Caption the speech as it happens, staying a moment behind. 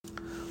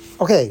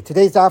Okay,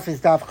 today's daf is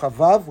daf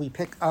Chavav. We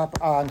pick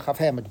up on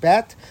Chovevei Amud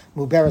Bet,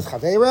 Muberes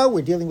Chaveira.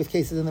 We're dealing with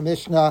cases in the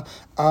Mishnah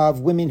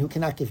of women who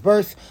cannot give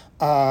birth,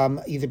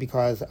 either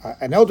because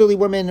an elderly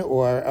woman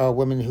or a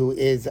woman who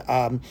is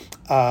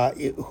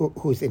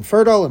who's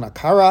infertile, an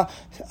akara,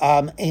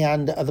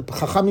 and the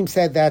Chachamim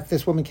said that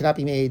this woman cannot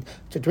be made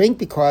to drink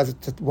because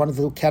it's one of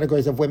the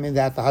categories of women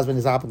that the husband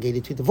is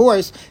obligated to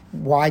divorce.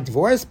 Why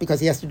divorce? Because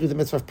he has to do the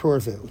mitzvah of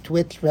purvu, to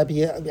which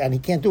Rabbi, and he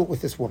can't do it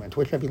with this woman, to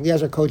which Rabbi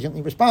Linzer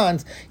cogently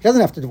responds, he doesn't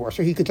have to divorce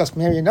her, he could just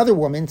marry another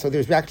woman, so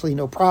there's actually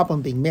no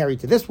problem being married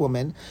to this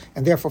woman,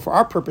 and therefore for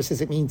our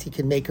purposes it means he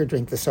can make her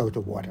drink the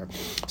Sotah water.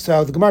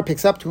 So the Gemara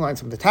picks up 2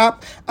 lines from the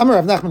top. Amar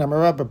Rav Nachman Amar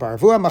Rabbi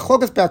Baravua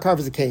Machlokas Be'akar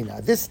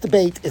v'Zekena. This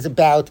debate is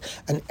about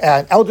an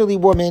elderly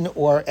woman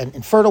or an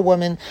infertile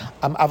woman.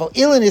 Aval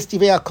Ilanis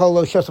Tivei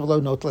Kolo Shosav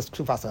Lo Notlas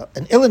Ksufasa.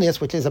 An Ilanis,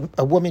 which is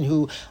a woman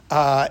who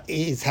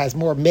has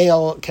more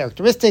male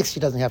characteristics. She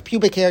doesn't have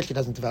pubic hair. She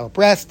doesn't develop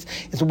breasts.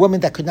 Is a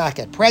woman that could not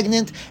get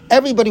pregnant.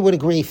 Everybody would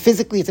agree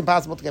physically it's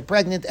impossible to get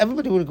pregnant.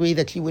 Everybody would agree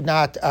that she would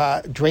not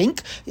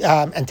drink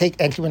and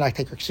she would not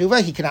take her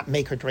ksuva. He cannot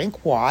make her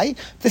drink. Why?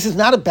 This is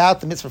not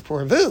about the mitzvah of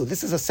puravu.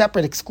 This is a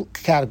separate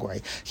category.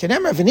 It says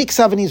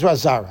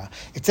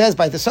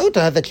by the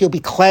Sotah that she'll be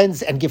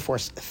cleansed and give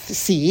forth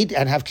seed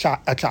and have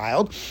a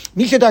child.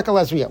 Which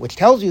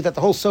tells you that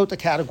the whole Sotah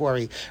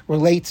category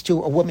relates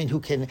to a woman who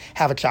can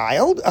have a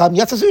child.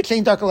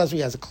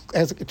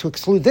 To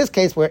exclude this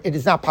case where it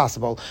is not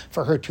possible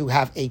for her to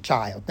have a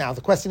child. Now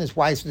the question is,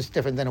 why is this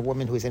different than a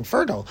woman who is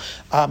infertile?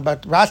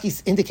 But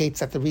Rashi indicates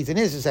that the reason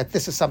is that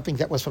this is something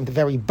that was from the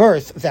very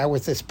birth. There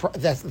was this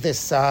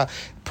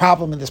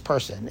problem in this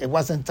person. It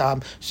wasn't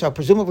so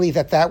presumably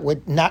that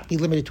would not be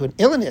limited to an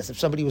illness. If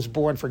somebody was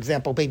born, for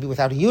example, baby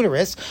without a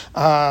uterus,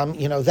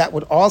 that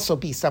would also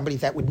be somebody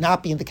that would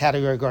not be in the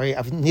category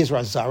of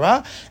Nizra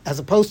Zara, as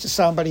opposed to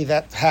somebody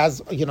that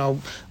has, we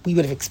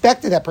would have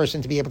expected that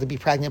person to be able to be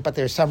pregnant, but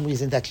there's some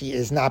reason that she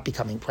is not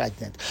becoming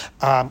pregnant,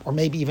 or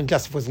maybe even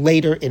just was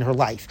later in her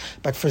life.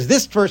 But for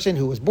this person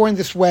who was born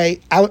this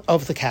way, out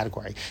of the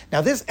category.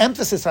 Now, this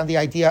emphasis on the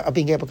idea of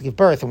being able to give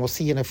birth, and we'll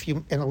see in a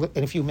few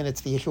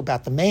minutes the issue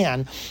about the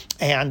man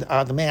and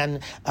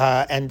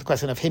and the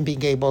question of him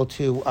being able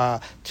to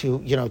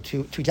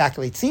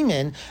ejaculate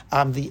semen.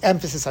 The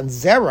emphasis on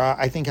zera,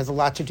 I think, has a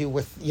lot to do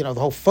with the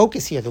whole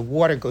focus here. The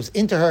water goes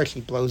into her,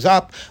 she blows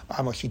up,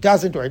 or she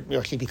doesn't,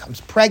 or she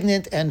becomes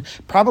pregnant, and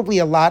probably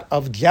a lot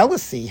of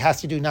jealousy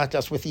has to do not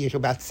just with the issue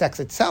about sex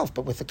itself,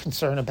 but with the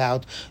concern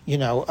about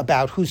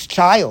whose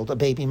child a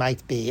baby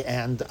might be,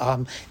 and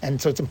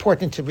so it's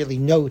important to really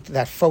note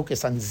that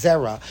focus on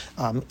zera,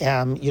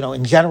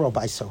 in general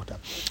by Sotah.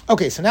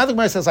 Okay, so now the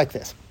Gemara says like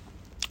this.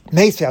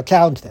 I'll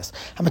challenge this.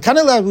 A man who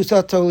does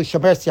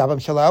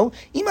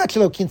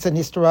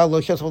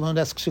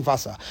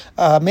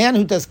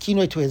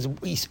kinoi to his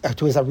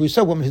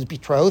arusa, woman who's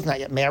betrothed, not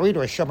yet married,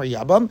 or a shomer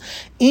yabam,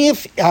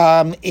 if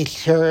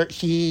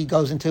she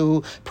goes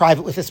into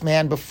private with this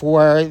man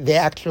before the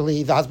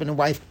husband and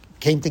wife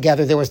came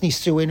together, there was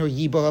nisuin or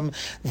yibum,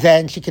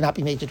 then she cannot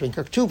be made to drink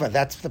her ketuvah.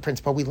 That's the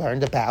principle we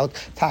learned about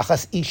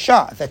tachas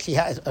isha, that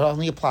it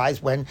only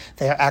applies when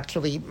they are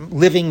actually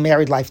living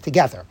married life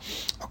together.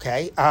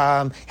 Okay.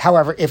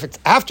 However, if it's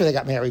after they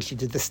got married, she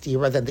did the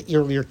stira, then the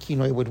earlier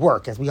kinoi would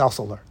work, as we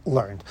also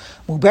learned.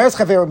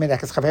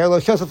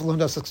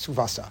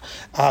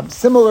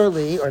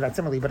 Similarly, or not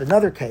similarly, but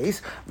another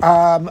case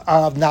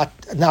of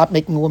not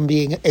making a woman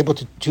being able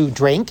to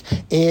drink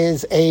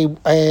is a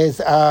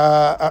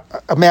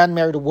man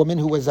married a woman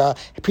who was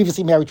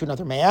previously married to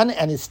another man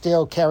and is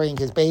still carrying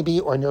his baby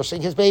or nursing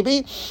his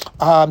baby.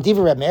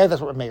 Diva Reb Meir, that's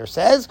what Reb Meir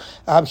says.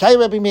 They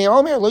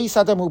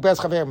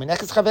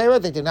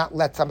did not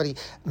let somebody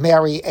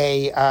marry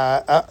a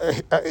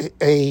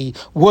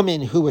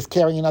woman who was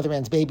carrying another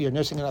man's baby or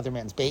nursing another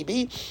man's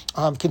baby.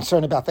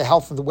 Concern about the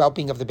health and the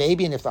well-being of the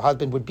baby, and if the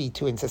husband would be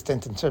too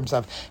insistent in terms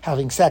of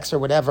having sex or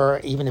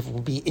whatever, even if it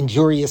would be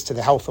injurious to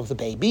the health of the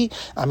baby.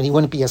 He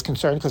wouldn't be as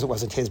concerned because it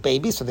wasn't his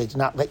baby, so they did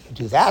not let you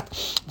do that.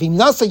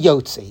 Vimnasa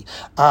Yotzi.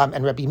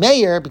 And Rabbi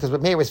Meir, because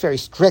Rabbi Meir was very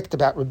strict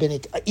about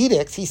rabbinic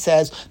edicts, he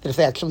says that if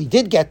they actually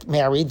did get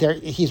married,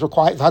 the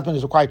husband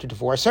is required to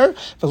divorce her,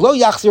 v'lo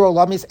yachzir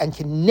olamis, and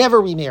can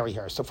never remarry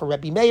her. So for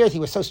Rabbi Meir, he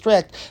was so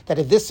strict that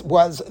if this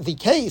was the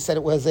case, that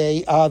it was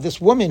this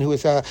woman who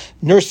was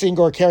nursing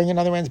or carrying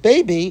another man's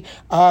baby,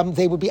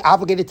 they would be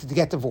obligated to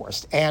get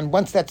divorced. And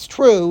once that's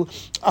true,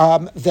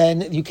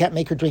 then you can't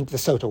make her drink the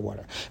Sotah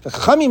water.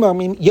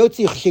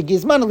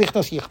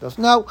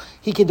 No,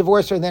 he can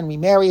divorce her and then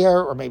remarry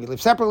her, or maybe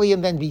live separately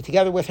and then be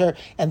together with her.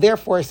 And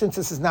therefore, since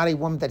this is not a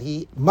woman that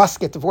he must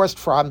get divorced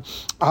from,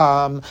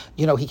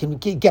 he can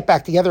get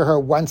back together with her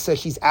once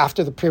she's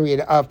after the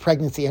period of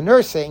pregnancy and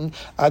nursing,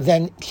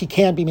 then she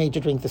can be made to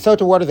drink the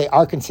Sotah water. They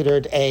are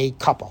considered a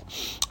couple.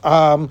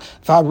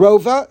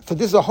 Varova, so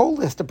this is a whole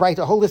list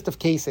of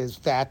cases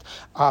that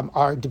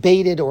are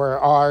debated or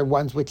are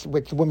ones which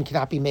the woman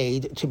cannot be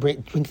made to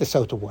drink the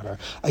Sotah water.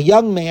 A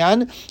young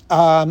man,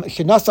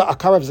 Shenasa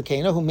Akarav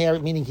Zakena, who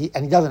married, meaning he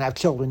doesn't have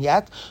children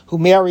yet, who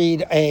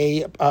married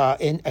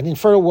an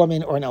infertile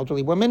woman or an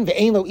elderly woman,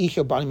 ve'ein lo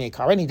isha bani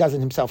meikara, and he doesn't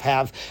himself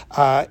have,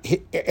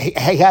 he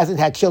hasn't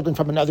had children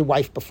from another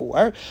wife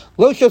before,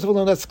 lo shosav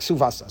alonas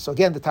ksuvasa. So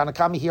again, the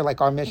Tanakami here,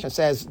 like our Mishnah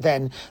says,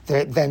 then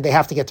they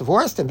have to get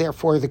divorced, and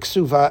therefore the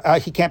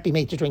ksuva, he can't be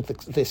made to drink the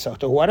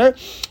Sotah water.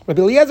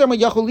 Rabbi Eliezer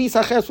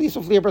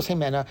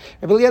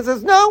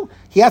says, no,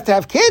 he has to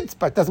have kids,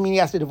 but doesn't mean he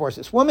has to divorce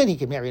this woman. He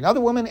can marry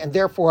another woman, and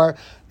therefore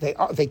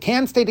they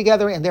can stay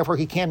together, and therefore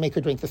he can make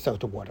her drink the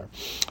Sotah water.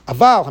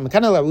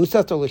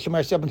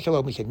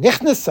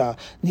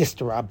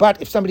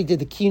 But if somebody did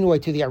the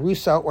kinoi to the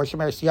arusa or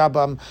shemer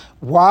siyabam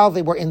while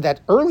they were in that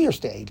earlier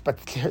stage, but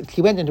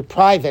he went into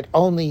private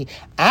only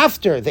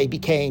after they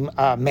became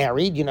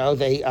married, they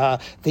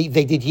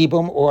did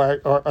yibum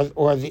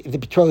or the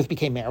betrothed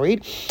became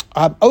married,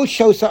 then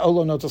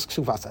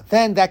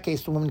in that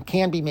case the woman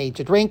can be made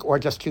to drink or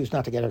just choose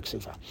not to get her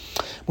ksuva.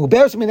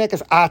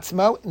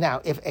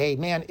 Now, if a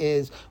man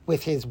is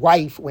with his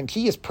wife when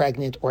she is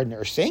pregnant or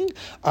nursing,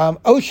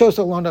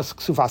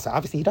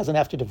 obviously he doesn't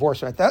have to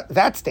divorce her at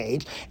that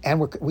stage,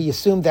 and we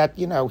assume that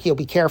he'll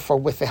be careful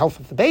with the health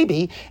of the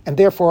baby, and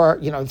therefore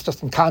it's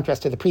just in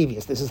contrast to the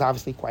previous. This is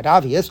obviously quite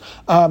obvious.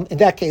 In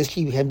that case,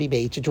 she can be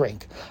made to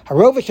drink.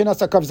 Again,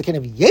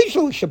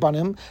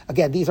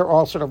 these are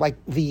all sort of like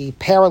the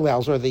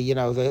parallels or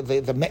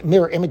the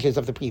mirror images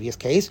of the previous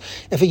case.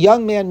 If a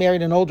young man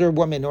married an older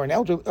woman or an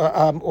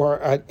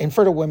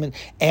infertile woman,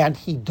 and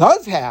he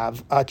does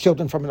have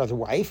children from another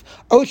wife,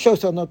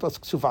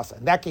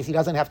 in that case, he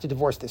doesn't have to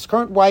divorce this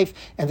current wife,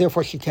 and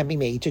therefore she can be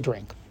made to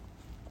drink.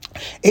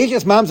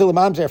 Aegis mamzer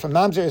lemamzer, if a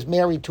mamzer is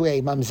married to a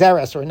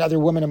mamzeres, or another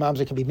woman a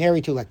mamzer can be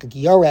married to, like a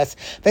giores,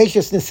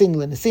 ve'aegis nisin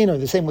l'nisin, or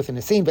the same with a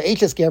nisin,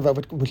 ve'aegis ger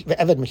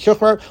ve'eved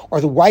meshuchar, or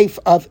the wife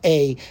of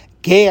a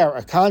ger,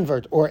 a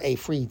convert, or a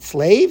freed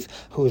slave,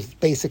 who is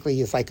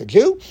like a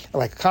Jew,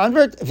 like a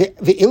convert,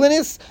 the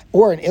ilinis,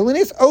 or an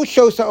ilinis, o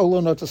shosa o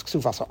lo notas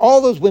ksuvasa.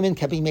 All those women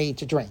can be made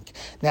to drink.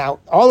 Now,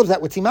 all of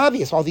that would seem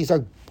obvious. All these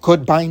are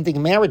good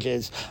binding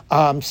marriages.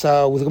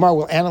 So the Gemara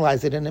will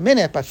analyze it in a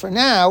minute, but for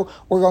now,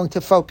 we're going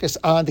to focus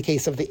on the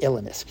case of the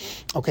ilinis.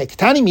 Okay,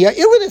 Katani Mia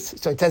ilinis.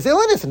 So it says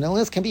ilinis, and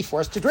ilinis can be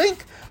forced to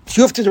drink.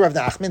 Shuf to the Rav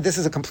Nachman. This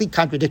is a complete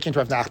contradiction to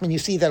Rav Nachman. You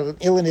see that an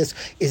ilinis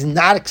is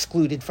not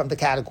excluded from the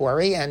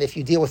category, and if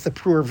you deal with the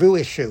prurvu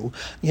issue,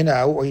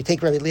 or you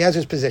take Rabbi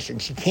Eliezer's position,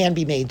 she can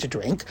be made to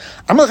drink.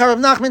 Amalcha Rav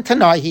Nachman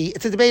Tanahi.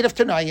 It's a debate of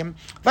Tanayim.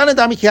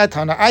 Vanadami Kiyat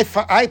Tana.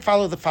 I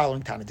follow the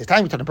following Tana. The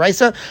time we Tana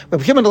Brisa.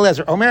 Rabbi Shimon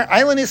Eliezer Omer.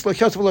 An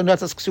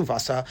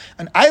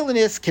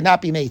islandist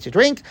cannot be made to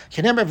drink.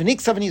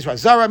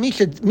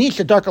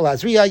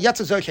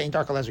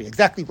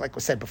 Exactly like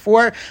was said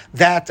before,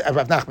 that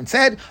Rav Nachman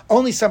said,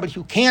 only somebody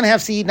who can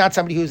have seed, not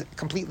somebody who's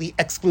completely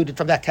excluded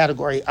from that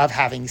category of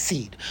having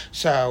seed.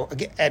 So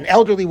again, an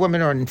elderly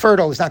woman or an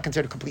infertile is not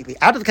considered completely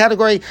out of the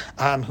category.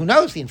 Who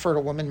knows? The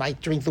infertile woman might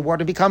drink the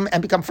water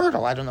and become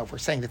fertile. I don't know if we're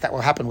saying that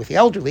will happen with the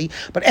elderly,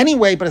 but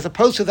anyway, but as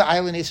opposed to the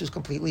islandist who's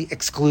completely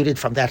excluded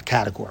from that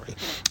category.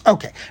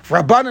 Okay.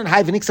 So for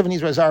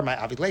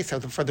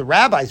the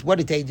rabbis, what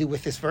did they do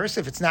with this verse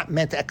if it's not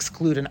meant to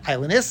exclude an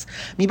islandist?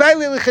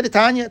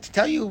 To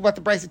tell you what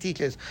the Brisa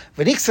teaches.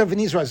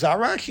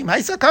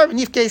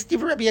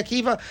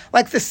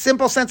 Like the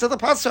simple sense of the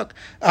pasuk,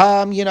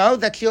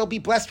 that she'll be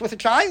blessed with a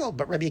child.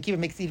 But Rabbi Akiva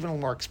makes it even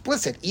more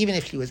explicit, even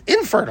if she was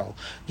infertile,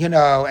 and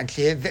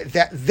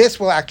that this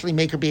will actually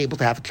make her be able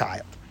to have a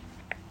child.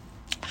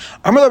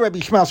 Amar Rabbi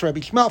Shmuel. So Rabbi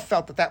Shmuel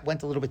felt that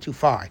went a little bit too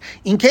far.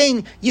 In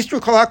Cain, Yistru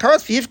Kol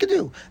HaKaros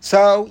V'Yivkedu.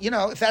 So,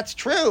 if that's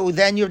true,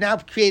 then you're now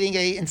creating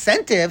an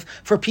incentive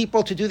for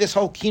people to do this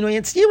whole kinoi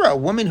and stira. A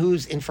woman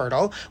who's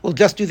infertile will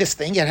just do this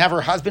thing and have her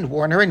husband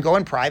warn her and go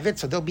in private,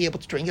 so they'll be able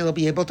to drink it, they'll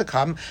be able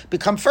to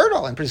become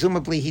fertile. And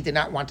presumably he did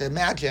not want to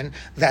imagine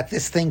that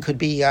this thing could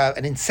be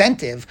an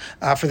incentive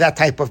for that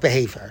type of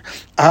behavior.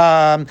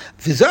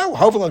 V'zo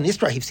hovelo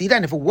nistra hifsida.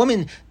 And if a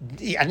woman,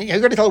 and you're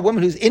going to tell a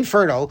woman who's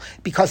infertile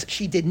because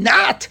she did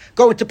not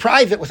go into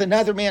private with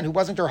another man who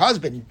wasn't her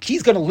husband,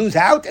 she's going to lose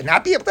out and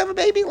not be able to have a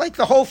baby? Like,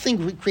 the whole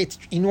thing creates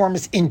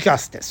enormous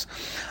injustice.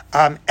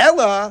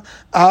 Ella,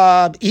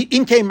 so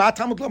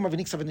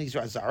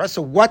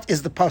what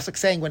is the pasuk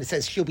saying when it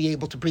says she'll be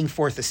able to bring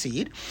forth a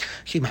seed?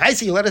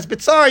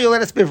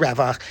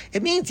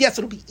 It means, yes,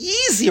 it'll be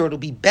easier, it'll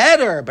be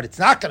better, but it's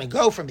not going to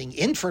go from being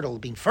infertile to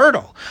being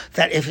fertile.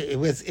 That if it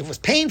was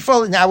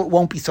painful, now it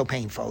won't be so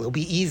painful. It'll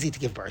be easy to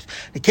give birth.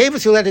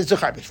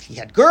 If she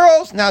had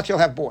girls, now she'll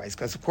have boys,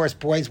 because of course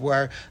boys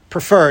were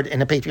preferred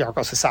in a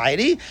patriarchal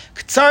society.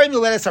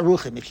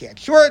 If she had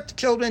short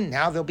children,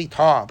 now they'll be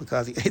tall,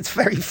 because it's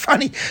very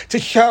funny to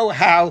show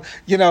how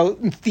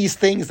these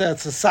things, the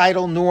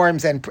societal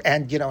norms and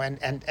preferences.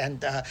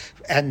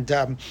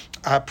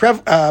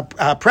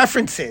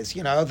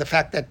 The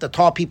fact that the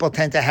tall people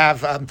tend to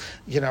have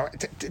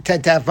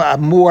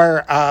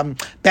more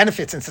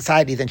benefits in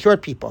society than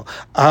short people,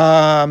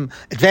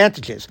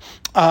 advantages.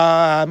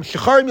 Or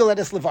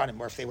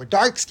if they were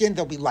dark skinned,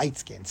 they'll be light light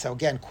skin. So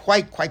again,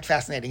 quite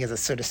fascinating as a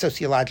sort of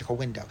sociological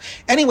window.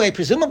 Anyway,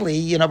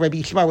 presumably,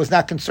 Rabbi Yishmael was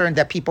not concerned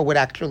that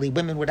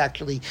women would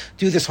actually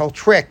do this whole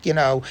trick, in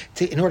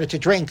order to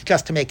drink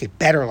just to make it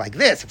better like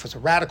this. If it was a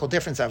radical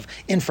difference of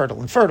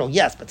infertile,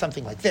 yes, but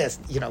something like this,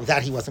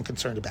 that he wasn't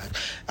concerned about.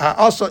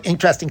 Also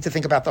interesting to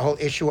think about the whole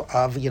issue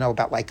of,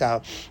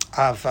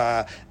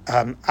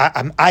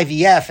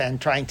 IVF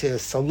and trying to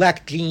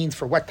select genes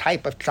for what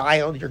type of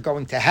child you're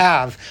going to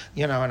have,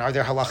 and are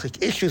there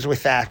halachic issues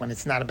with that when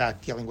it's not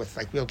about dealing with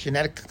like real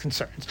genetic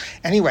concerns.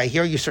 Anyway,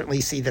 here you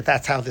certainly see that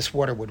that's how this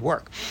water would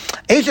work.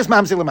 Aishas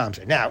mamzer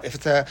lemamzer. Now, if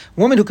it's a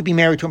woman who could be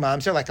married to a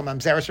mamzer, like a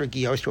mamzeris or a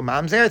giosh to a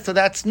mamzer, so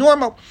that's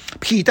normal.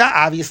 Pshita,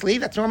 obviously,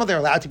 that's normal. They're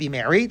allowed to be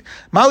married.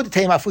 I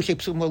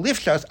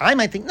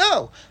might think,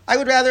 no, I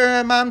would rather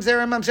a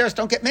mamzer and mamzeris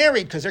don't get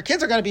married because their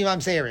kids are going to be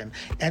mamzerim.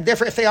 And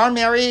therefore, if they are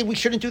married, we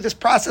shouldn't do this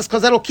process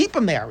because that'll keep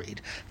them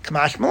married.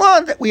 Kamash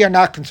Milan, that we are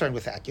not concerned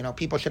with that.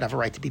 People should have a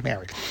right to be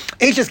married.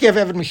 Aishas gev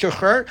eved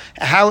mishucher,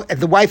 how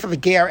the wife of a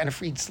ger and a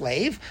freed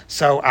slave.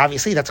 So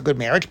obviously that's a good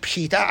marriage.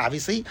 Pshita,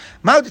 obviously.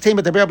 I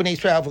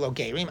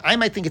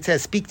might think it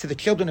says speak to the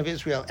children of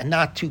Israel and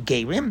not to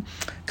gerim.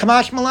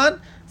 Kamash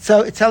Milan.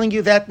 So it's telling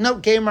you that no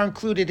gerim are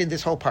included in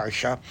this whole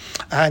parsha,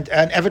 and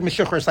Eved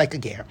Meshucher is like a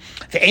ger.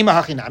 The Ema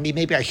Hachinami,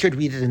 maybe I should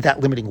read it in that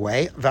limiting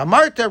way.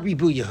 V'amarta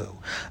ribuyahu.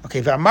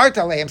 Okay,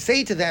 V'amarta aleim,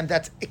 say to them,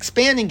 that's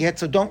expanding it,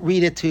 so don't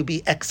read it to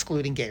be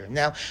excluding gerim.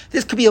 Now,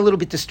 this could be a little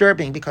bit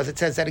disturbing because it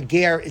says that a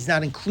ger is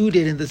not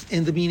included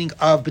in the meaning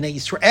of Bnei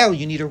Yisrael.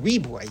 You need a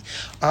riboy.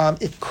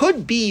 It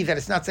could be that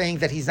it's not saying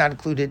that he's not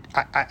included.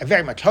 I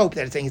very much hope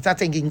that it's not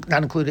saying he's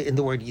not included in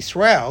the word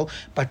Yisrael,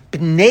 but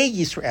Bnei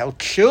Yisrael,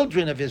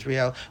 children of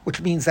Israel,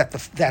 which means that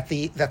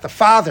the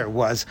father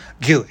was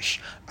Jewish.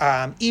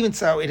 Even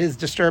so, it is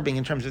disturbing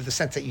in terms of the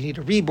sense that you need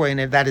a reboy,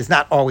 and that is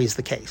not always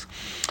the case.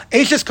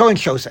 Eishes Kohen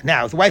Shosa.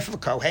 Now, the wife of a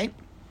Kohen.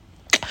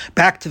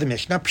 Back to the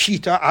Mishnah,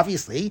 Pshita,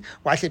 obviously,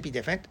 why should it be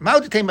different? The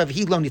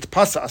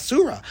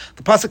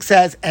pasuk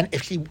says, and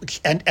if she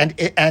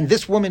and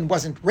this woman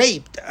wasn't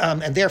raped,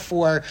 and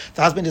therefore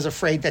the husband is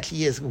afraid that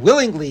she is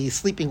willingly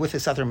sleeping with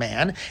this other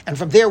man. And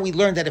from there we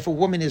learn that if a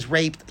woman is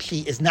raped,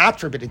 she is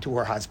not forbidden to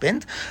her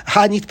husband.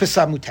 So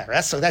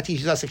that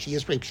teaches us if she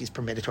is raped, she's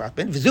permitted to her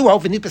husband.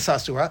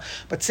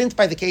 But since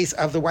by the case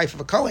of the wife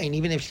of a Kohen,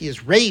 even if she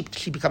is raped,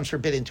 she becomes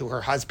forbidden to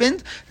her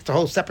husband. It's a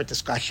whole separate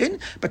discussion.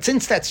 But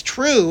since that's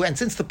true, and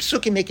since the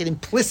psukim make it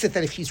implicit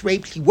that if she's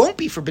raped, she won't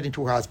be forbidden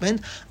to her husband,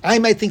 I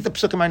might think the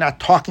psukim are not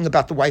talking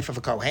about the wife of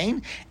a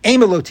Kohen.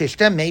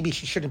 Emelotishta, maybe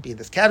she shouldn't be in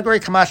this category.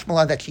 Kamash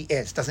Malan, that she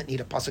is. Doesn't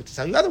need a pasuk to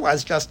tell you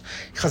otherwise, just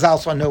Chazal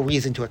saw no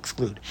reason to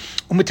exclude.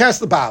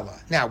 Umateres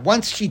lebala. Now,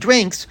 once she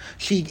drinks,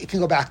 she can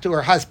go back to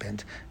her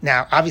husband.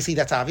 Now, obviously,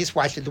 that's obvious.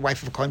 Why should the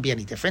wife of a Kohen be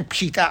any different?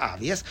 Pshita,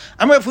 obvious.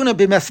 Amravuna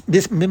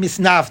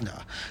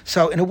bimisnavna.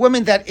 So, in a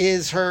woman that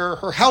is,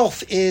 her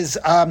health is,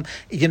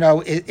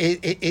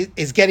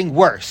 is getting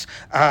worse.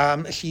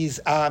 She's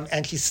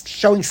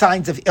showing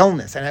signs of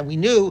illness, and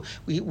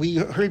we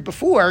heard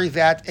before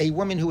that a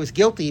woman who was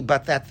guilty,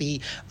 but that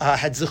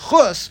had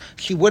zechus,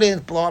 she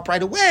wouldn't blow up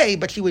right away,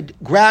 but she would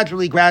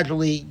gradually,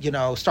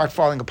 start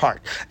falling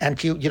apart,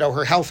 and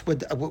her health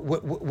would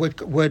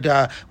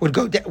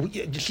go down.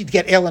 She'd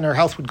get ill, and her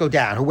health would go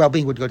down. Her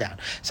well-being would go down.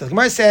 So the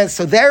Gemara says,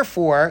 so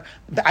therefore,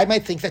 I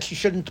might think that she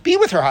shouldn't be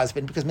with her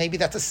husband because maybe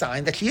that's a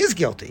sign that she is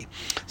guilty.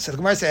 So the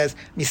Gemara says,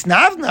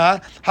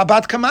 misnavna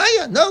habat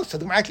kamaya. No. So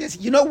the Gemara says,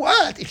 you know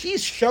what? If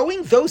she's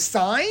showing those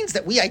signs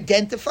that we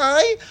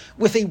identify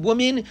with a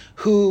woman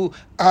who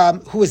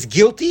is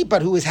guilty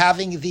but who is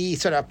having the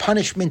sort of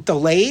punishment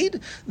delayed,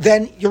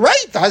 then you're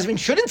right. The husband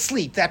shouldn't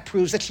sleep. That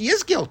proves that she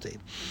is guilty.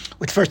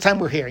 Which first time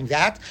we're hearing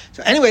that.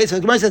 So anyway, so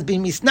the Gemara says,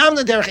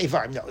 misnavna derech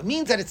ivar. No, it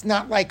means that it's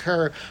not like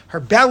her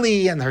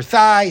belly and her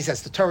thighs,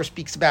 as the Torah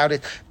speaks about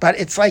it, but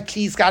it's like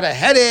she's got a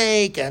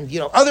headache and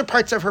other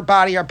parts of her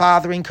body are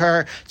bothering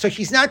her, so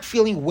she's not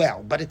feeling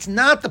well. But it's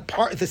not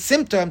the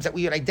symptoms that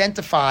we would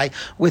identify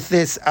with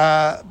this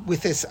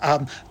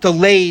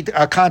delayed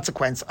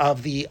consequence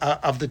of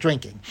the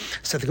drinking.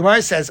 So the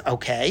Gemara says,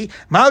 okay,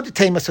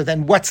 so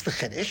then what's the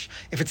chiddush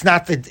if it's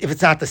not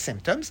the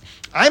symptoms?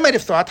 I might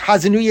have thought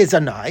hazanuya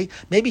zanai,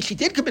 maybe she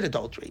did commit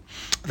adultery.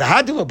 The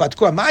hadilo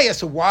batku amaya.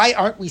 So why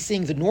aren't we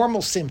seeing the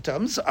normal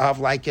symptoms of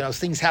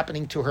things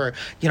happening to her,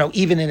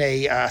 even in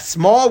a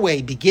small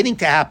way, beginning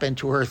to happen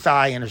to her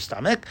thigh and her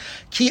stomach?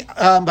 The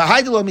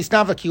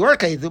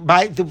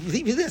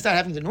reason it's not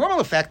having the normal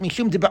effect,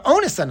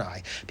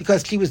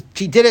 because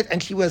she did it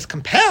and she was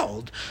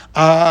compelled,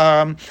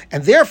 and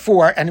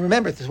therefore, and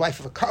remember, this wife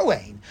of a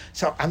Kohen.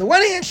 So on the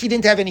one hand, she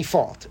didn't have any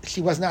fault;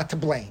 she was not to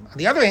blame. On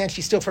the other hand,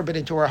 she's still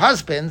forbidden to her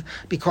husband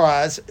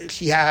because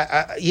she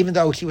had, even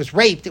though she was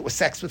raped, it was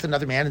sex with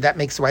another man, and that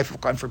makes the wife of a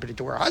Kohen forbidden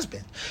to her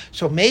husband.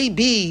 So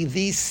maybe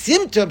these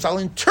symptoms, I'll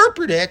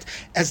interpret it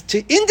as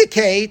to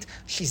indicate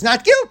she's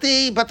not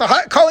guilty, but the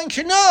Kohen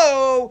should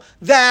know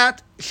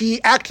that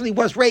she actually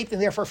was raped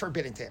and therefore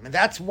forbidden to him. And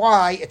that's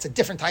why it's a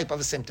different type of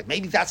a symptom.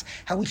 Maybe that's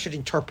how we should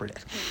interpret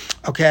it.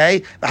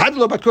 Okay? Should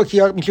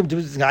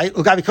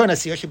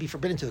be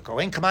forbidden to the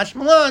Kohen. Kamash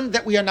Malan,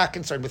 that we are not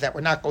concerned with that. We're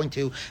not going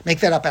to make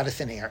that up out of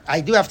thin air.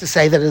 I do have to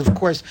say that it is, of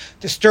course,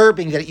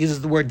 disturbing that it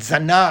uses the word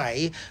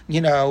zanai,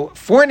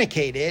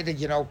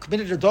 fornicated,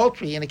 committed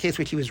adultery in a case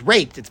where she was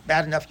raped. It's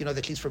bad enough,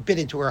 that she's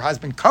forbidden to her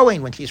husband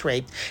Kohen when she's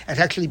raped, and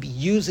to actually be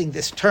using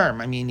this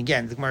term. I mean,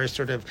 again, the Gemara is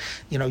sort of,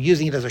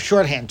 using it as a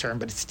shorthand term,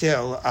 but it's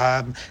still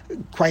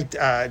quite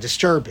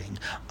disturbing.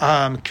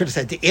 Could have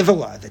said the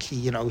Ivela that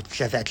she,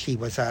 that she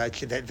was,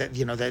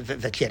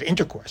 that she had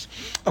intercourse.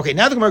 Okay,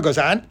 now the Gemara goes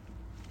on.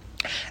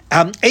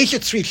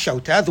 Eshet Sri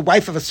Sotah, the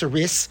wife of a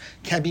saris,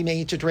 can be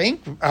made to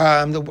drink.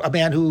 A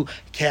man who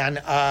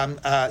cannot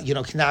have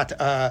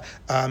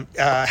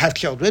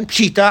children.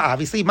 Pshita,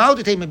 obviously.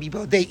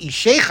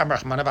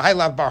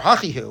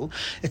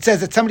 It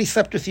says that somebody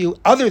slept with you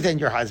other than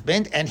your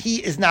husband, and he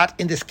is not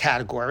in this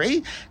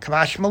category.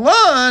 Kamash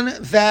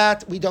Malan,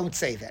 that we don't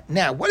say that.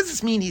 Now, what does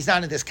this mean? He's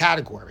not in this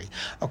category.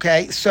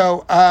 Okay,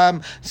 so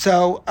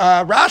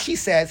Rashi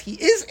says he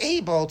is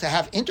able to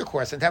have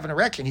intercourse and to have an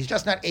erection. He's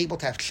just not able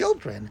to have children.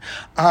 There's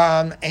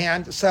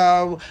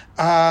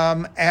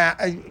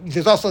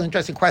also an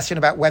interesting question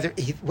about whether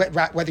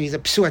he's a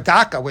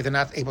psuadaka, whether or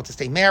not able to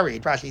stay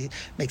married. Rashi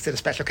makes it a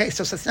special case.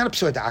 So it's not a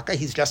psuadaka,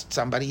 he's just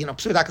somebody,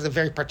 psuadaka is a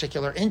very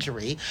particular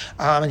injury,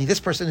 and this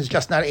person is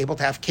just not able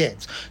to have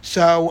kids.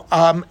 So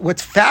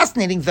what's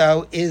fascinating,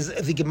 though, is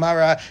the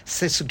Gemara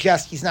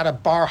suggests he's not a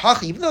bar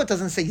hachi, even though it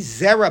doesn't say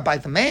zera by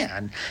the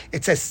man.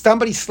 It says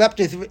somebody slept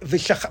with,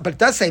 but it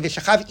does say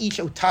v'shachav ish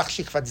utach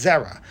shikvat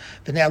zera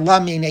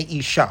v'ne'alam minei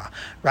isha.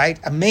 Right?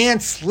 A man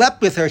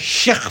slept with her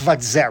shechvat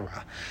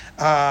zera.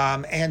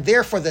 And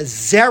therefore the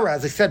zera,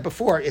 as I said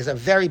before, is a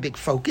very big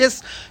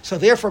focus. So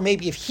therefore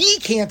maybe if he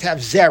can't have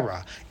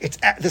zera, it's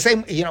the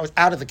same, it's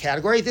out of the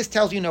category. This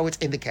tells you, it's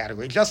in the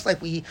category. Just like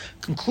we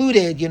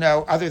concluded,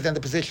 other than the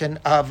position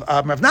of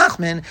Rav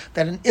Nachman,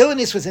 that an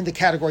illness was in the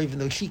category, even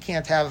though she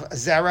can't have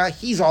zera,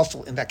 he's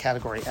also in that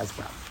category as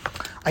well.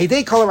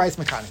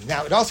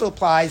 Now, it also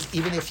applies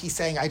even if he's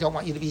saying, I don't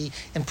want you to be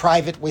in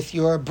private with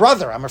your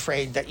brother. I'm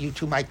afraid that you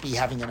two might be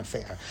having an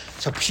affair.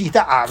 So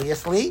pshita,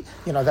 obviously,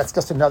 that's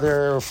just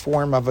another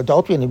form of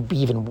adultery, and it'd be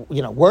even,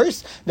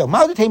 worse. No,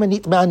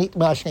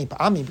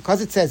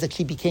 because it says that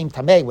she became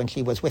tameh when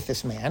she was with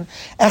this man,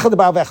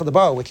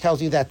 which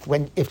tells you that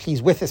if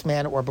she's with this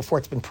man or before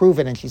it's been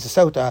proven and she's a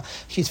sotah,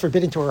 she's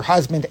forbidden to her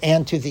husband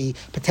and to the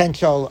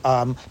potential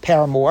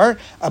paramour.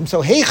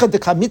 So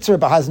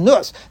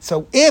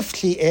if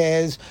she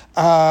is,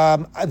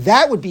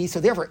 that would be, so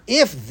therefore,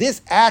 if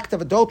this act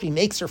of adultery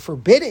makes her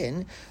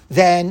forbidden,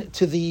 then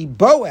to the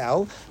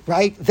Boel,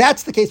 right,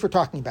 that's the case we're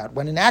talking about.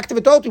 When an act of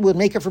adultery would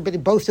make her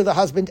forbidden both to the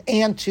husband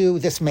and to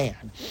this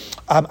man.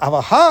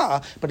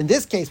 Avaha, but in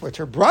this case, where it's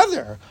her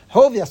brother,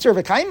 Hovia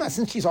Servikaima,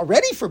 since she's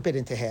already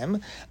forbidden to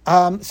him,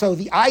 so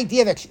the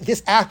idea that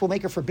this act will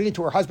make her forbidden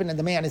to her husband and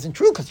the man isn't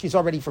true because she's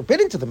already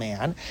forbidden to the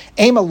man.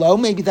 Aim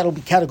alone, maybe that'll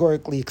be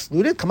categorically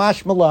excluded.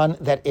 Kamash Malan,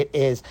 that it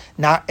is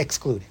not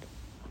excluded.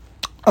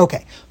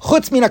 Okay.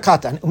 Chutz mina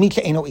katan u'mikha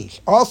eno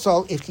ish.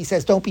 Also, if he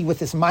says don't be with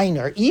this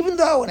minor, even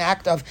though an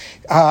act of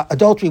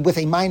adultery with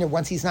a minor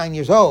once he's 9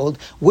 years old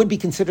would be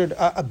considered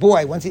a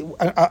boy once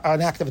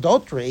an act of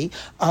adultery,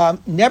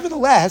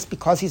 nevertheless,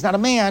 because he's not a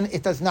man,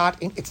 it's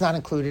not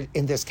included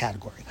in this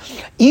category.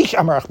 Ish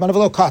amarach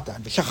manavelo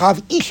katan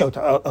v'shachav ishot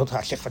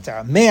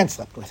shechvatzera. Man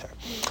slept with her.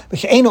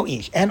 V'she'eno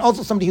ish, and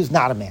also somebody who's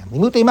not a man.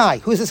 Limutei mai.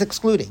 Who is this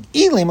excluding?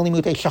 Ilim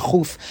limutei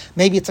shachuf.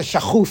 Maybe it's a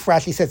shachuf.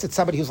 Rashi says it's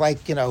somebody who's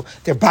like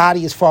their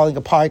body is falling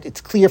apart. It's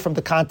clear from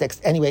the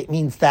context. Anyway, it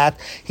means that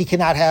he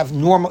cannot have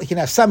normal. He can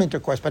have some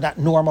intercourse, but not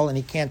normal, and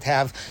he can't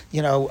have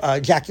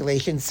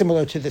ejaculation,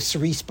 similar to the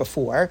cerise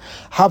before.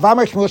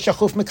 Shmuel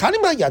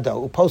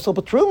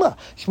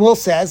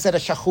says that a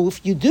shachuf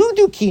you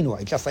do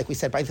kinoi, just like we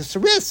said by the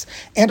cerise,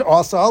 and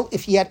also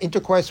if he had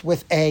intercourse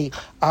with a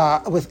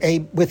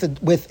kohen,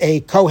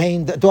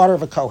 the daughter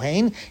of a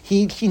kohen,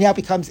 she now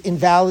becomes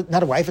invalid.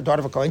 Not a wife, a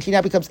daughter of a kohen. She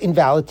now becomes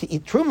invalid to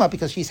eat truma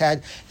because she's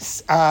had.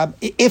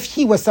 If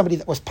he was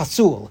somebody that was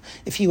pasul,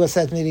 if he was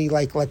said maybe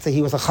like, let's say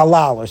he was a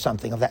halal or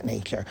something of that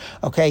nature,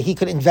 okay, he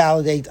could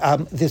invalidate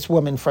this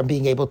woman from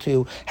being able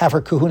to have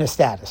her kahuna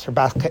status, her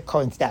bas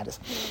kohen status.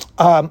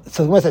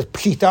 So the one says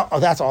pshita,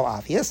 that's all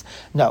obvious.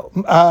 No,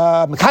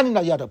 mekanin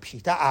al yado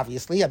pshita,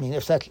 obviously. I mean,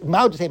 if such,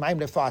 I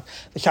would have thought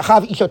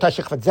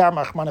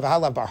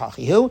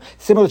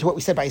similar to what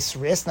we said by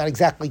Sris, not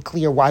exactly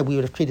clear why we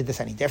would have treated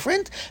this any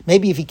different.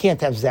 Maybe if he can't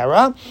have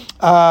zera.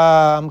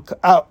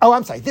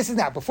 I'm sorry, this is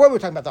now, before we were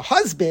talking about the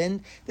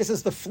husband, this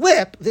is the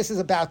flip. This is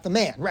about the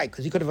man, right?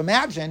 Because you could have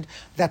imagined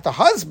that the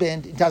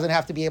husband doesn't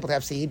have to be able to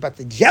have seed, but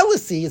the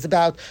jealousy is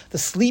about the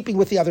sleeping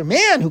with the other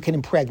man who can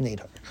impregnate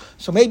her.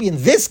 So maybe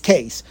in this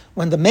case,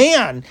 when the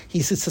man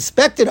he's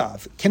suspected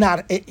of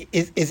cannot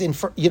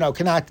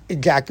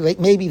ejaculate,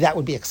 maybe that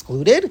would be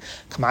excluded.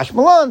 Kamash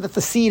Malan, that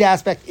the seed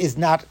aspect is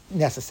not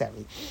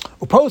necessary.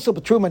 Uposel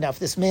b'truma. Now, if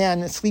this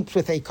man sleeps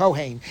with a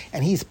kohen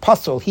and he's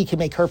puzzle, he can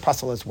make her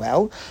puzzle as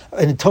well.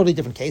 In a totally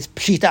different case,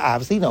 pshita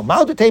obviously no.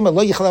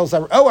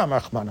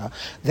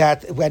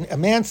 That when a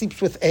man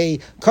sleeps with a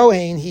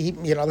kohen, he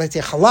let's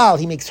say halal,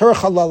 he makes her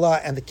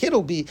halala, and the kid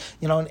will be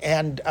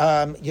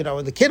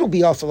the kid will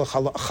be also a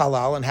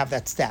halal and have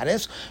that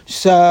status.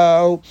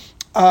 So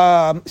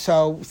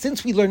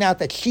since we learn out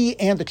that she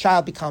and the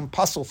child become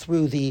puzzle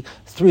through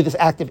this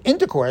active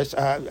intercourse,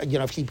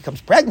 if she becomes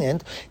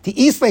pregnant,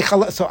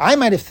 so I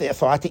might have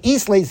thought the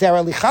islay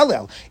zera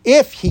lichalel.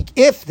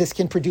 If this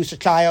can produce a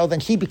child, then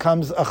she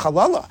becomes a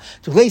halala.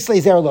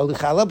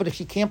 But if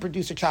she can't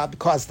produce a child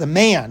because the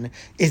man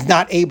is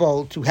not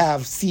able to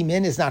have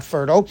semen, is not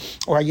fertile,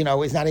 or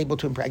is not able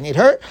to impregnate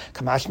her,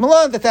 kamash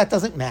malan, that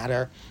doesn't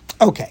matter.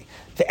 Okay,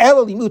 so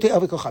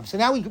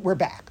now we're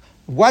back.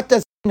 What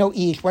does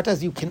what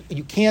does you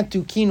can't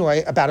do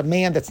kinoi about a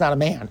man that's not a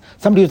man,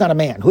 somebody who's not a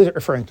man? Who is it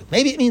referring to?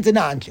 Maybe it means a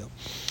non-Jew.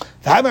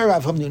 No, you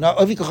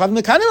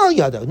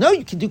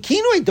can do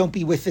kinoi, don't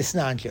be with this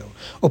non-Jew.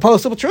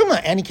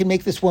 Truma, and he can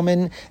make this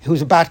woman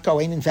who's about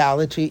going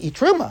invalid to eat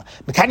truma.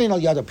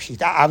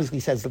 Obviously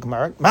says the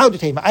Gemara.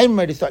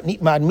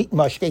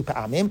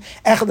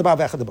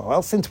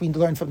 Since we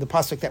learned from the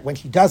pasuk that when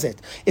she does it,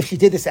 if she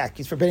did this act,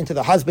 she's forbidden to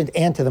the husband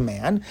and to the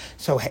man.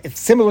 So it's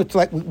similar to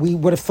like we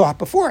would have thought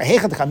before.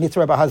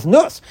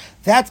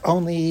 That's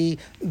only,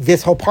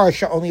 this whole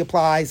parsha only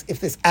applies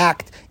if this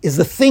act is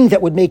the thing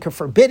that would make her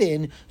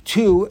forbidden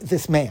to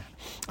this man.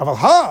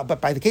 But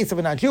by the case of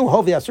a non-Jew,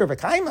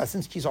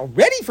 since she's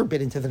already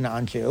forbidden to the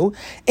non-Jew,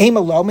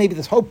 maybe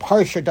this whole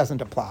parsha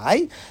doesn't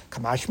apply.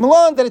 Kamash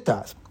Malon, that it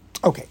does.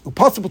 Okay,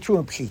 possible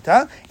truma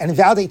pshita, and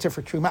invalidates her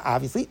for truma,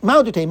 obviously.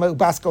 Maudutema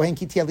ubas kohen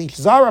kitialish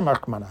zara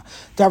markmana.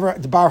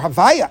 Bar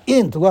havaya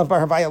in the love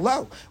bar havaya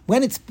low.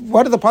 When it's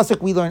what are the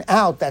pasuk we learn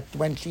out that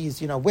when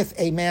she's with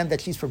a man that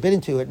she's forbidden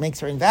to, it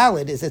makes her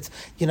invalid. Is it's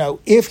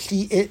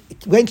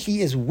when she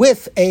is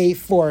with a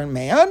foreign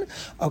man.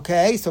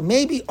 Okay, so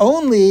maybe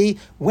only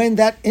when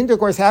that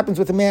intercourse happens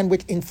with a man,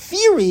 which in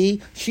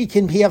theory she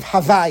can have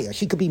havaya,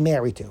 she could be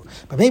married to,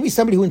 but maybe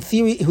somebody who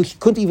she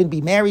couldn't even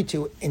be married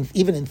to,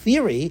 even in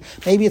theory.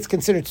 Maybe it's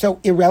considered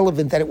so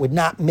irrelevant that it would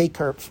not make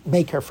her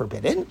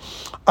forbidden.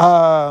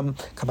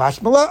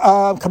 Kabash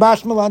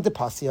Milan de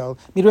Pasio,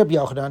 Rabbi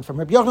Yochanan. From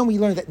Rabbi Yochanan, we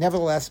learned that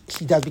nevertheless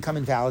she does become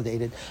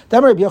invalidated.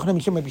 How do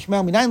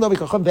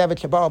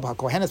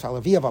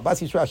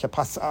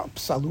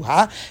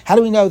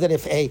we know that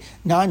if a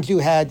non-Jew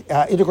had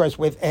intercourse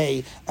with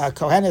a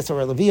Kohenes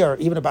or a Levi or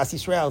even a Bas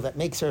Yisrael, that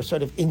makes her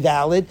sort of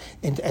invalid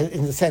in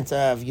the sense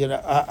of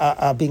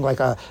being like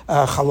a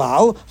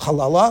halala?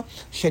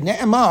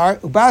 Shene'emar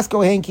ubas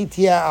kohen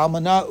kitia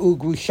almana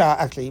ugrusha.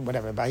 Actually,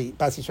 whatever by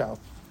Bas Yisrael.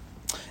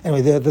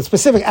 Anyway, the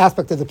specific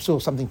aspect of the psul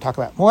is something to talk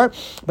about more.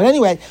 But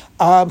anyway,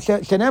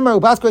 because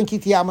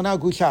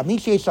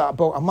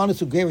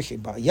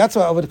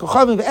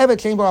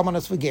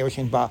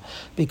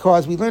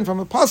we learn from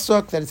a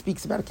pasuk that it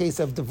speaks about a case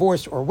of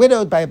divorced or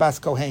widowed by a bas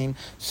kohen,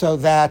 so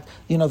that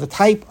the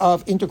type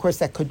of intercourse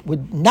that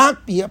would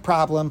not be a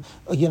problem,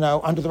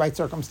 under the right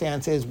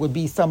circumstances, would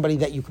be somebody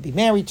that you could be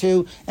married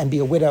to and be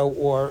a widow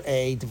or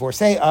a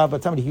divorcee of,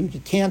 but somebody who you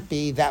can't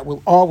be, that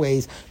will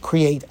always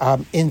create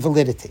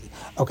invalidity.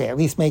 Okay, at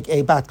least make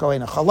a bat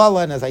kohen a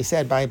halala, and as I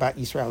said, by bat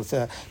Yisrael, it's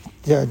a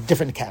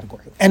different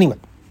category. Anyway,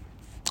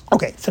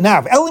 okay, so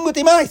now,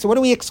 so what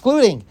are we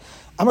excluding?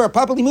 It's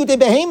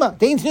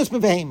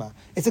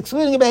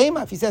excluding a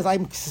behema. If he says, I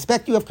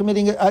suspect you of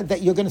committing,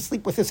 that you're going to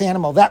sleep with this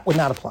animal, that would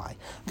not apply.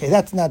 Okay,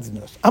 that's not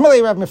znus. It's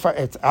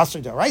asr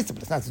d'oraisa,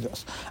 but it's not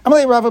znus.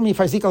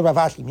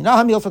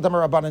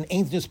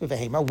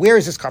 Where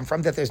does this come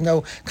from? That there's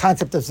no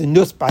concept of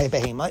znus by a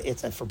behema.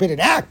 It's a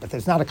forbidden act, but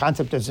there's not a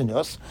concept of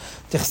znus.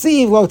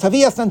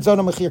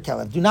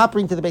 Do not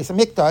bring to the base of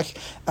mikdash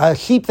a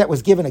sheep that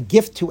was given a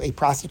gift to a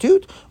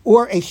prostitute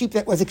or a sheep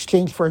that was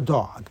exchanged for a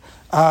dog.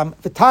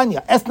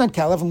 V'tanya esnad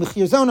kelev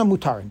u'mechir zona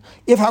mutarin.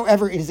 If,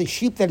 however, it is a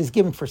sheep that is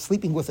given for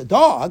sleeping with a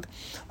dog,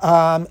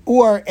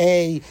 or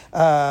a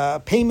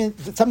payment,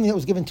 something that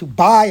was given to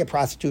buy a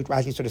prostitute,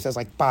 Rashi sort of says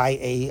like buy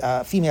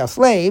a female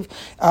slave,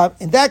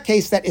 in that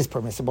case that is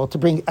permissible to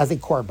bring as a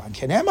korban.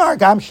 Shenemar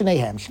gam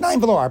shnehem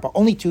shnaim v'lo arba,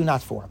 only 2,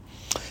 not 4.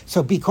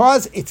 So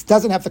because it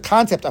doesn't have the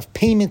concept of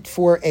payment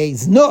for a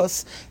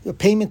znus, the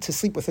payment to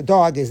sleep with a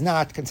dog is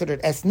not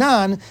considered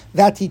esnan,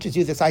 that teaches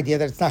you this idea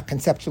that it's not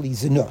conceptually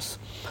znus.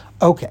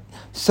 Okay,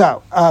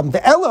 so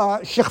the Ella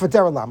Shechvat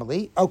Zera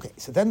Lamali. Okay,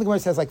 so then the Gemara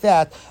says like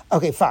that.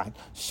 Okay, fine.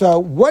 So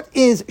what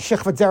is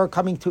Shechvat Zera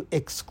coming to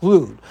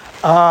exclude?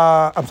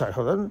 I'm sorry,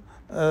 hold on.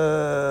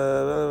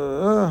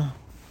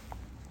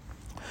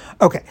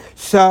 Okay,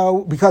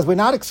 so because we're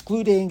not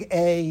excluding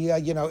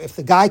if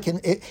the guy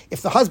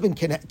if the husband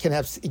can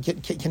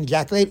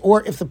ejaculate,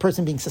 or if the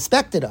person being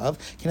suspected of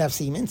can have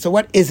semen. So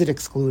what is it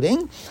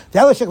excluding?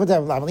 Like we turn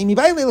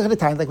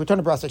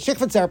to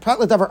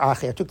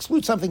Brasa, to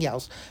exclude something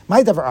else.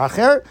 My davar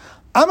acher.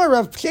 If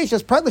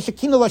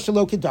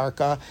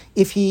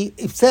he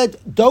said,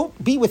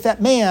 don't be with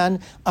that man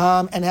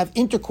and have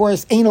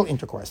intercourse, anal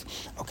intercourse,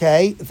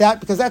 okay,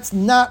 because that's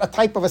not a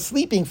type of a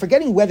sleeping,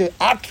 forgetting whether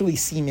actually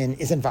semen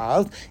is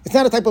involved. It's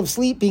not a type of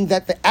sleeping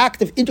that the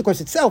act of intercourse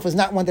itself is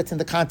not one that's in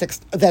the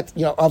context that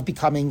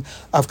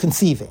of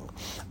conceiving.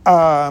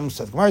 So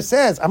the Gemara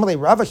says,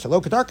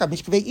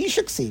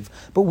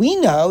 but we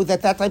know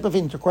that type of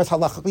intercourse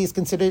halachically is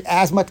considered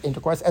as much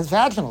intercourse as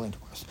vaginal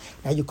intercourse.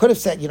 Now you could have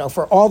said,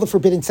 for all the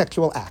forbidden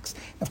sexual acts.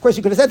 Of course,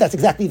 you could have said that's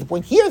exactly the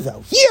point here,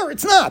 though. Here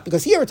it's not,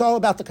 because here it's all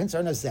about the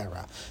concern of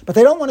zera. But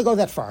they don't want to go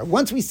that far.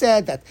 Once we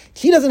said that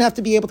he doesn't have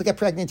to be able to get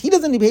pregnant,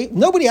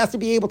 nobody has to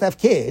be able to have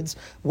kids.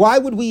 Why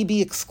would we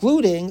be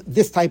excluding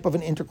this type of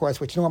an intercourse,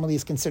 which normally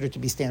is considered to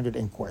be standard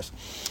intercourse?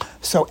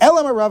 So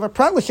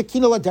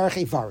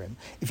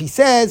if he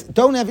says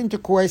don't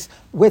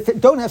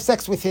have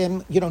sex with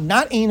him,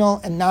 not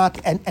anal and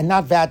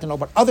not vaginal,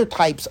 but other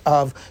types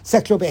of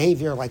sexual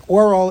behavior like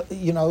oral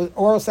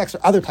sex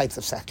or other types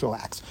of sexual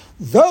acts,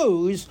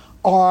 those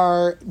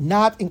are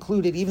not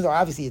included, even though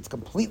obviously it's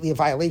completely a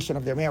violation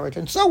of their marriage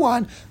and so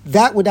on.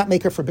 That would not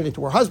make her forbidden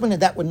to her husband,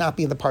 and that would not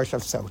be in the parsha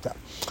of Sotah.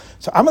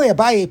 So Amalei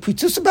Abaye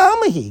Pritzusa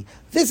Ba'amahi.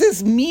 This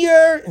is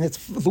mere, and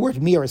the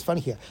word mere is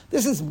funny here.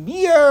 This is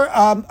mere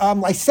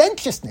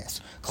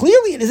licentiousness.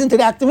 Clearly, it isn't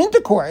an act of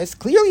intercourse.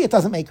 Clearly, it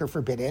doesn't make her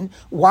forbidden.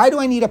 Why do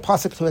I need a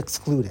pasuk to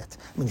exclude it?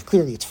 I mean,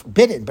 clearly it's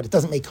forbidden, but it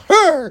doesn't make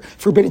her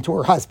forbidden to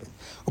her husband.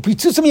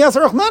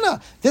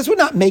 This would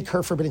not make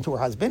her forbidden to her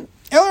husband.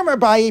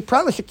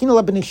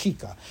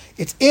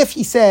 It's if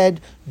he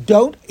said,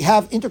 don't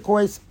have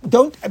intercourse,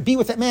 don't be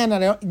with that man,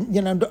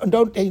 and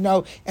don't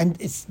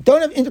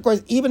have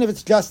intercourse, even if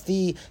it's just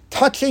the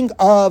touching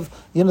of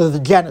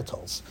the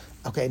genitals.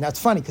 Okay, now it's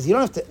funny because you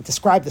don't have to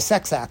describe the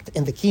sex act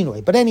in the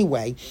kinoi, but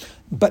anyway,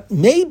 but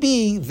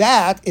maybe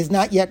that is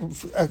not yet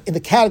in the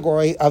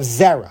category of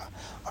zera.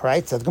 All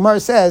right, so the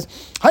Gemara says,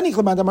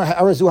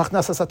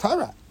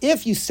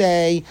 if you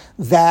say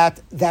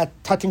that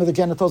touching of the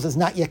genitals is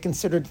not yet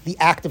considered the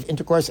act of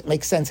intercourse, it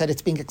makes sense that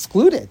it's being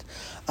excluded.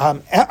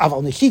 But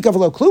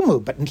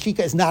nishika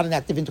is not an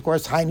act of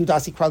intercourse.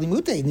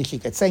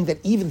 It's saying that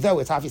even though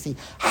it's obviously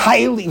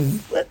highly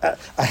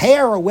a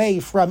hair away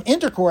from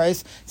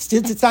intercourse,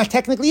 since it's not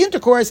technically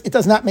intercourse, it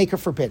does not make her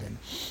forbidden.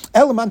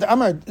 But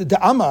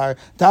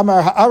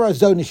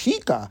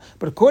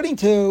according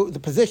to the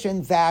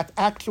position that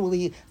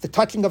actually the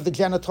touching of the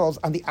genitals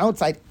on the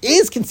outside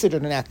is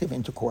considered an act of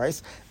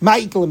intercourse,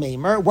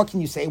 what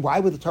can you say? Why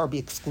would the Torah be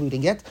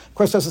excluding it? Of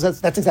course, Sotah says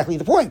that's exactly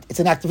the point. It's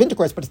an act of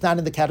intercourse, but it's not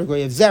in the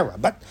category of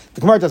zera. But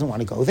the Gemara doesn't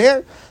want to go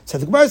there. So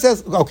the Gemara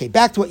says, okay,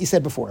 back to what you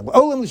said before.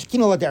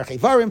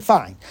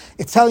 Fine.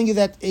 It's telling you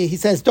that he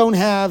says don't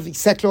have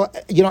sexual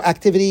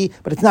activity,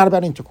 but it's not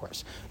about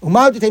intercourse.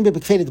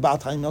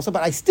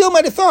 But I still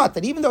might have thought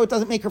that even though it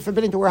doesn't make her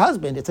forbidden to her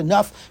husband, it's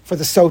enough for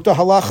the Sotah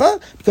halacha,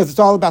 because it's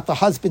all about the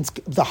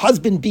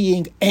husband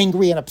being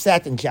angry and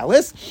upset and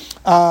jealous,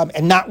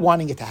 and not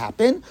wanting it to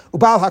happen.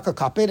 Ubal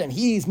hakakapid, and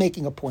he's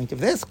making a point of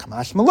this.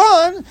 Kamash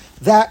Milan,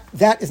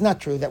 that is not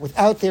true. That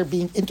without there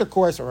being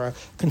intercourse or a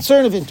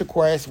concern of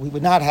intercourse, we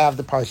would not have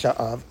the parsha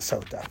of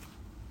Sotah.